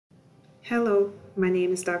Hello, my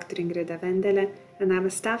name is Dr. Ingrida Vendele, and I'm a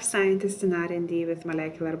staff scientist in R&D with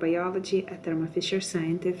molecular biology at Thermo Fisher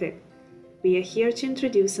Scientific. We are here to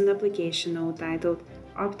introduce an application note titled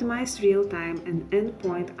Optimized Real-Time and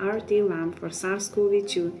Endpoint RT-LAMP for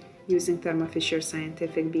SARS-CoV-2 using Thermo Fisher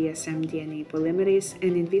Scientific BSM DNA Polymerase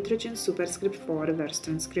and in vitrogen SuperScript 4 reverse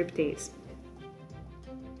transcriptase.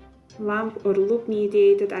 LAMP or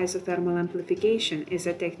loop-mediated isothermal amplification is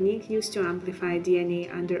a technique used to amplify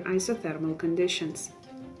DNA under isothermal conditions.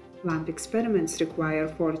 LAMP experiments require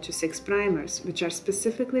 4 to 6 primers, which are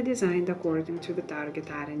specifically designed according to the target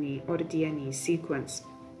RNA or DNA sequence.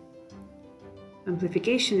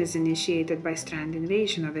 Amplification is initiated by strand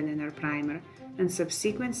invasion of an inner primer and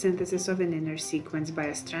subsequent synthesis of an inner sequence by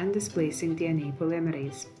a strand-displacing DNA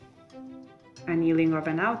polymerase. Annealing of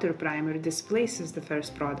an outer primer displaces the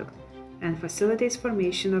first product and facilitates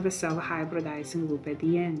formation of a cell hybridizing loop at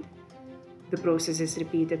the end. The process is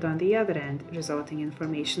repeated on the other end, resulting in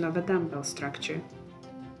formation of a dumbbell structure.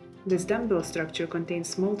 This dumbbell structure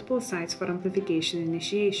contains multiple sites for amplification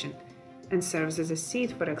initiation and serves as a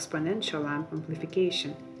seed for exponential LAMP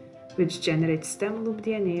amplification, which generates stem loop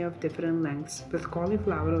DNA of different lengths with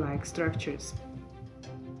cauliflower-like structures.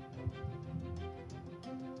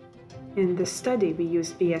 In this study, we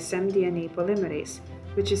used BSM DNA polymerase,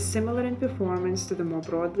 which is similar in performance to the more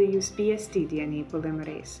broadly used BST DNA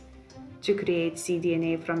polymerase. To create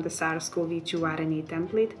cDNA from the SARS-CoV-2 RNA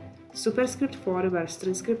template, SuperScript 4 reverse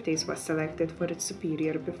transcriptase was selected for its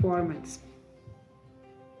superior performance.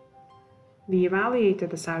 We evaluated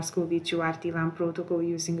the SARS-CoV-2 RT-LAMP protocol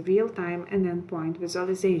using real-time and endpoint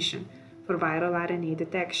visualization for viral RNA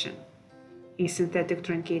detection. A synthetic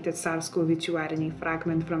truncated SARS-CoV-2 RNA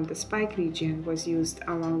fragment from the spike region was used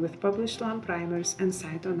along with published LAMP primers and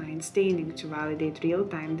Cyto9 staining to validate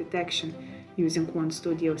real-time detection using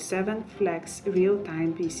QuantStudio 7 Flex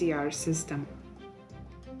real-time PCR system.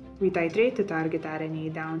 We titrated target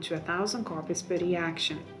RNA down to 1,000 copies per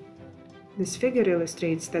reaction. This figure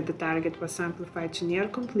illustrates that the target was amplified to near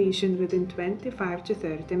completion within 25 to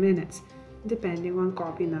 30 minutes, depending on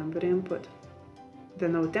copy number input. The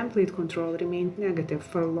no template control remained negative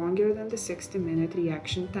for longer than the 60-minute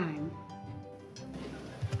reaction time.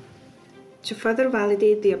 To further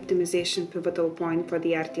validate the optimization pivotal point for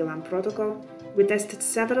the RT-LAMP protocol, we tested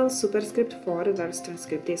several SuperScript 4 reverse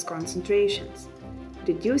transcriptase concentrations,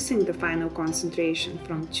 reducing the final concentration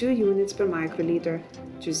from 2 units per microliter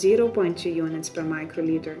to 0.2 units per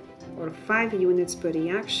microliter, or 5 units per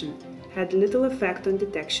reaction, had little effect on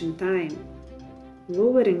detection time.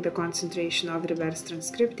 Lowering the concentration of reverse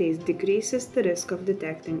transcriptase decreases the risk of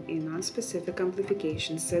detecting a nonspecific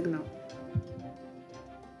amplification signal.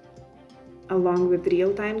 Along with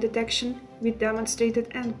real-time detection, we demonstrated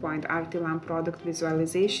endpoint RT-LAMP product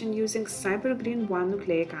visualization using CyberGreen-1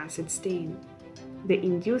 nucleic acid stain. The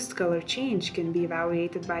induced color change can be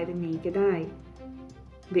evaluated by the naked eye.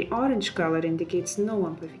 The orange color indicates no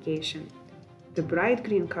amplification. The bright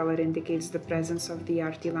green color indicates the presence of the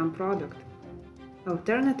RT-LAMP product.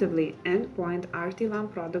 Alternatively, endpoint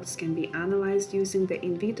RT-LAMP products can be analyzed using the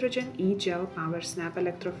Invitrogen eGel PowerSnap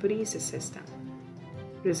electrophoresis system.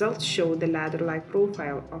 Results show the ladder-like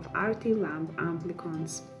profile of RT-LAMP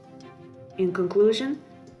amplicons. In conclusion,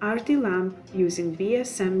 RT-LAMP using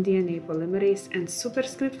BSM DNA polymerase and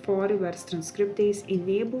SuperScript 4 reverse transcriptase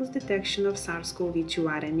enables detection of SARS-CoV-2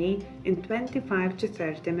 RNA in 25 to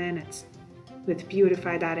 30 minutes. With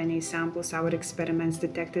purified RNA samples, our experiments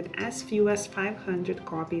detected as few as 500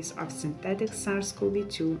 copies of synthetic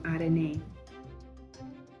SARS-CoV-2 RNA.